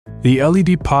The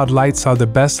LED pod lights are the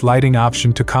best lighting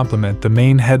option to complement the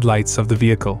main headlights of the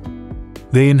vehicle.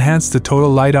 They enhance the total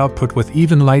light output with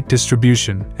even light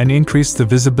distribution and increase the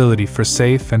visibility for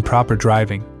safe and proper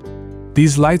driving.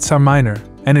 These lights are minor,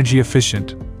 energy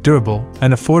efficient, durable,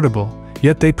 and affordable,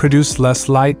 yet they produce less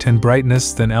light and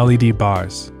brightness than LED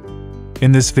bars.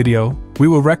 In this video, we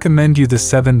will recommend you the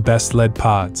 7 best LED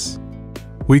pods.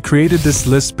 We created this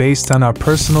list based on our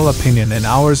personal opinion and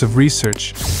hours of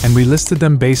research, and we listed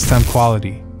them based on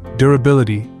quality,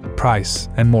 durability, price,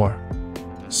 and more.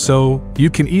 So, you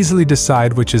can easily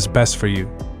decide which is best for you.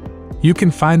 You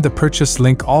can find the purchase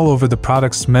link all over the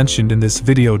products mentioned in this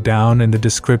video down in the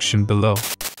description below.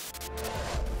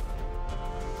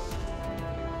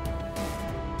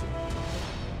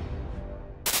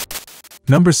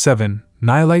 Number 7.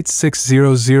 Nilight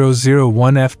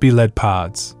 60001 FB LED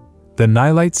Pods. The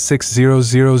Nilight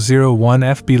 60001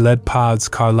 FB LED Pods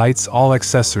car lights all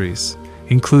accessories,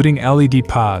 including LED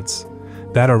pods,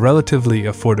 that are relatively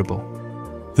affordable.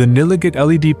 The Nilight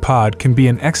LED pod can be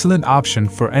an excellent option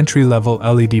for entry-level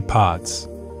LED pods.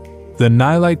 The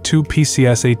Nilight 2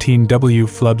 PCS 18W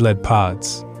Flood LED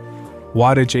Pods.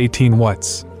 Wattage 18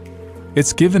 watts.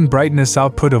 Its given brightness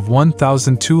output of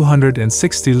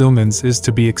 1260 lumens is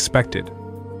to be expected.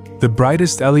 The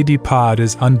brightest LED pod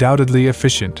is undoubtedly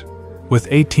efficient, with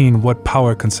 18-watt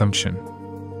power consumption.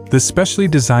 The specially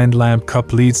designed lamp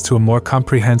cup leads to a more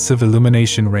comprehensive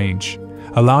illumination range,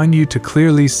 allowing you to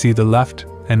clearly see the left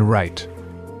and right.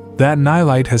 That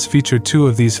Nilight has featured 2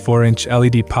 of these 4-inch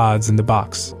LED pods in the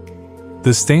box.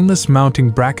 The stainless mounting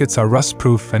brackets are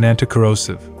rust-proof and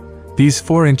anti-corrosive. These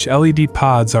 4-inch LED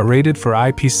pods are rated for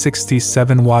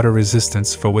IP67 water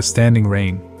resistance for withstanding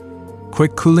rain.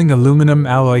 Quick cooling aluminum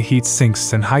alloy heat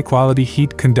sinks and high-quality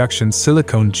heat conduction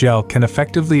silicone gel can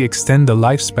effectively extend the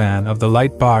lifespan of the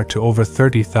light bar to over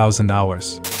 30,000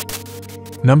 hours.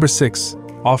 Number 6.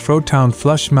 OFFROADTOWN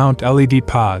Flush Mount LED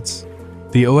Pods.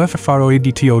 The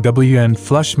OFFROADTOWN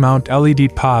Flush Mount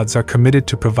LED Pods are committed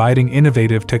to providing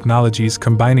innovative technologies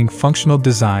combining functional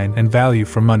design and value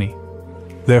for money.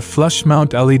 Their flush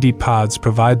mount LED pods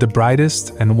provide the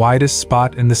brightest and widest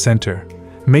spot in the center,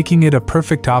 making it a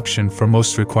perfect option for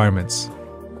most requirements.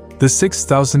 The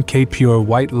 6000K pure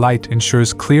white light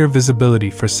ensures clear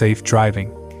visibility for safe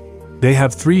driving. They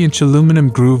have 3-inch aluminum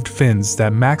grooved fins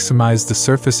that maximize the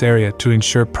surface area to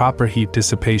ensure proper heat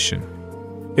dissipation.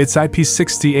 Its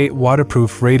IP68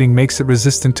 waterproof rating makes it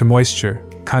resistant to moisture,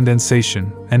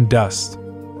 condensation, and dust.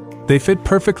 They fit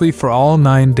perfectly for all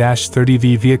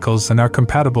 9-30V vehicles and are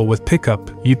compatible with pickup,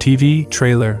 UTV,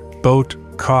 trailer, boat,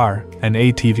 car, and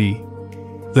ATV.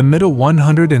 The middle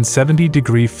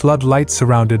 170-degree floodlight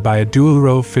surrounded by a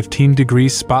dual-row 15-degree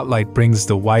spotlight brings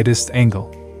the widest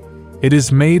angle. It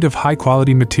is made of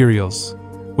high-quality materials,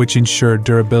 which ensure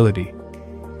durability.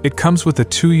 It comes with a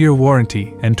 2-year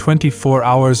warranty and 24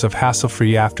 hours of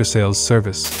hassle-free after-sales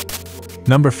service.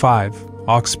 Number 5.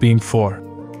 Auxbeam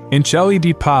 4-inch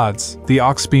LED Pods. The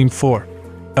Auxbeam 4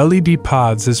 LED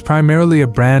Pods is primarily a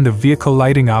brand of vehicle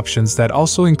lighting options that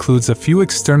also includes a few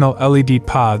external LED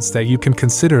pods that you can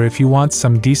consider if you want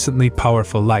some decently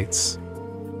powerful lights.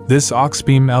 This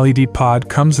Auxbeam LED pod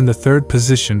comes in the 3rd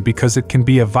position because it can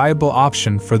be a viable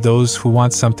option for those who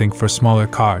want something for smaller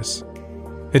cars.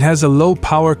 It has a low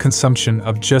power consumption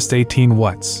of just 18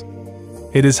 watts.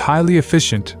 It is highly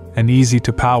efficient and easy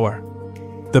to power.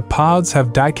 The pods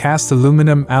have die-cast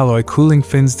aluminum alloy cooling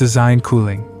fins designed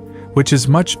cooling, which is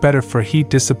much better for heat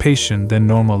dissipation than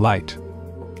normal light.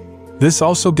 This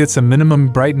also gets a minimum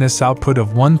brightness output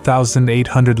of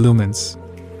 1800 lumens.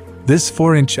 This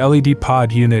 4-inch LED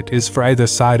pod unit is for either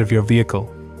side of your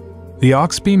vehicle. The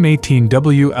Auxbeam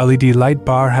 18W LED light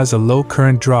bar has a low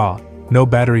current draw, no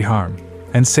battery harm,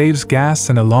 and saves gas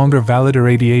and a longer valid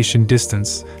irradiation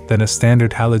distance than a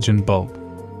standard halogen bulb.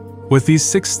 With these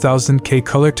 6000K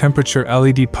color temperature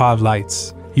LED pod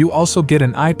lights, you also get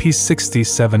an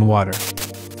IP67 water.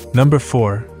 Number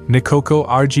 4. Nicoko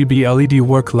RGB LED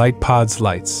Work Light Pods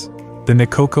Lights. The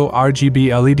Nicoko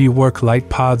RGB LED Work Light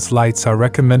Pods lights are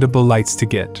recommendable lights to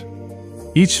get.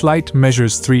 Each light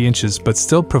measures 3 inches but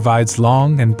still provides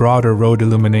long and broader road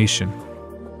illumination.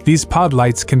 These pod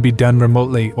lights can be done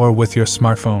remotely or with your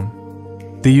smartphone.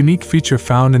 The unique feature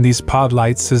found in these pod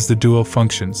lights is the dual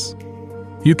functions.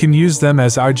 You can use them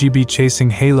as RGB chasing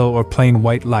halo or plain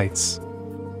white lights.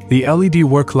 The LED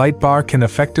Work Light Bar can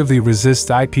effectively resist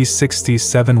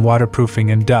IP67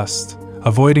 waterproofing and dust,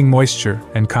 avoiding moisture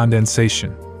and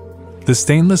condensation. The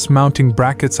stainless mounting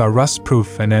brackets are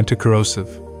rust-proof and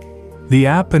anti-corrosive. The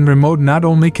app and remote not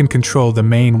only can control the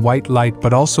main white light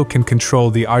but also can control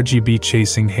the RGB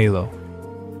chasing halo.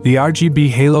 The RGB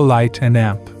halo light and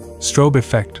amp, strobe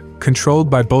effect, controlled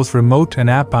by both remote and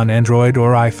app on Android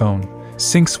or iPhone,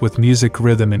 syncs with music,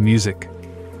 rhythm, and music.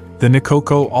 The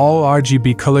Nicoko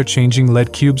all-RGB color-changing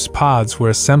LED cubes pods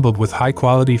were assembled with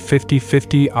high-quality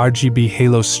 50/50 RGB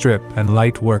halo strip and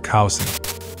light work housing.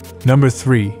 Number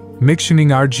 3. MICTUNING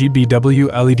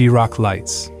RGBW LED rock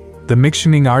lights. The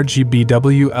MICTUNING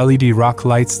RGBW LED rock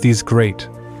lights these great,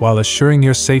 while assuring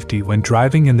your safety when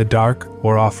driving in the dark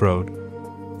or off-road.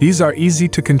 These are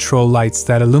easy-to-control lights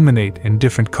that illuminate in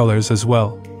different colors as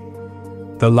well.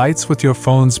 The lights with your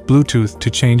phone's Bluetooth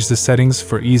to change the settings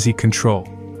for easy control.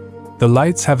 The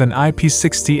lights have an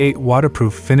IP68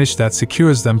 waterproof finish that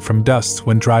secures them from dust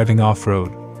when driving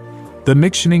off-road. The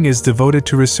MICTUNING is devoted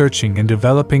to researching and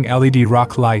developing LED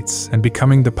rock lights and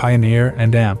becoming the pioneer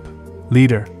and amp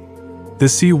leader. The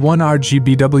C1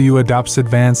 RGBW adopts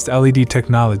advanced LED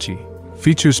technology,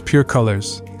 features pure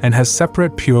colors, and has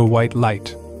separate pure white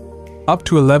light. Up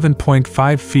to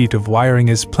 11.5 feet of wiring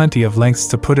is plenty of lengths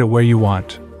to put it where you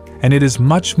want, and it is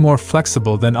much more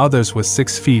flexible than others with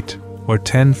 6 feet or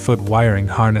 10-foot wiring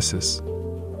harnesses.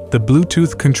 The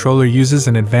Bluetooth controller uses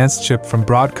an advanced chip from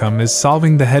Broadcom, is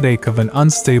solving the headache of an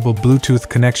unstable Bluetooth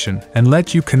connection and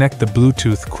let you connect the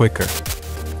Bluetooth quicker.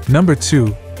 Number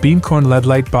 2. BEAMCORN Led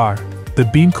Light Bar. The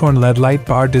BEAMCORN Led Light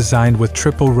Bar designed with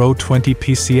triple row 20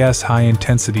 PCS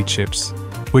high-intensity chips,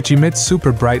 which emit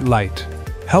super bright light,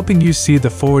 helping you see the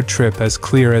forward trip as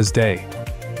clear as day.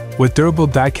 With durable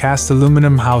die-cast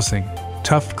aluminum housing,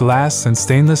 tough glass and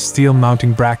stainless steel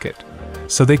mounting bracket,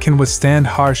 so they can withstand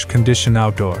harsh condition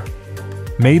outdoor.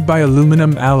 Made by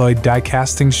aluminum alloy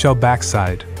die-casting shell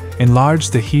backside, enlarge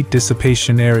the heat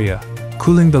dissipation area,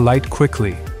 cooling the light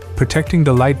quickly, protecting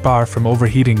the light bar from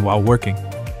overheating while working.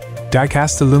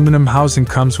 Die-cast aluminum housing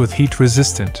comes with heat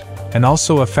resistant, and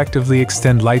also effectively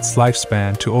extend light's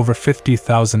lifespan to over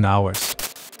 50,000 hours.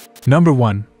 Number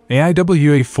 1.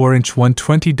 AAIWA 4-inch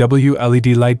 120W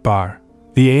LED Light Bar.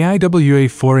 The AAIWA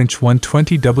 4-inch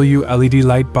 120W LED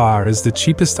light bar is the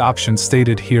cheapest option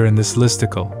stated here in this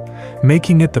listicle,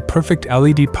 making it the perfect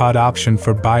LED pod option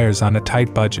for buyers on a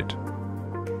tight budget.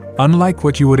 Unlike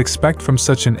what you would expect from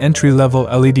such an entry-level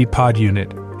LED pod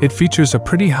unit, it features a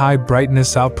pretty high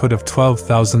brightness output of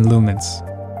 12,000 lumens.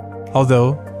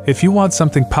 Although, if you want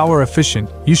something power efficient,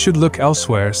 you should look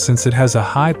elsewhere since it has a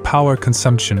high power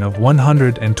consumption of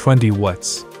 120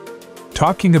 watts.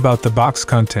 Talking about the box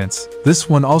contents, this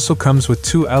one also comes with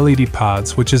 2 LED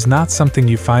pods, which is not something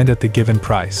you find at the given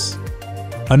price.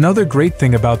 Another great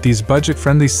thing about these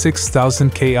budget-friendly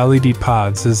 6000K LED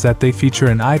pods is that they feature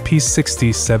an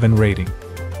IP67 rating.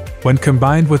 When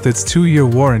combined with its 2-year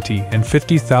warranty and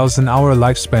 50,000-hour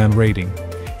lifespan rating,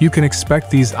 you can expect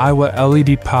these AAIWA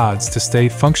LED pods to stay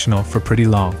functional for pretty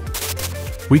long.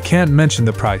 We can't mention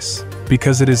the price,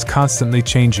 because it is constantly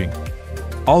changing.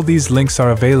 All these links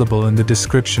are available in the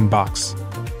description box.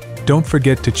 Don't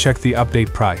forget to check the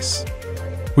update price.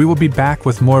 We will be back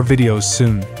with more videos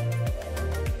soon.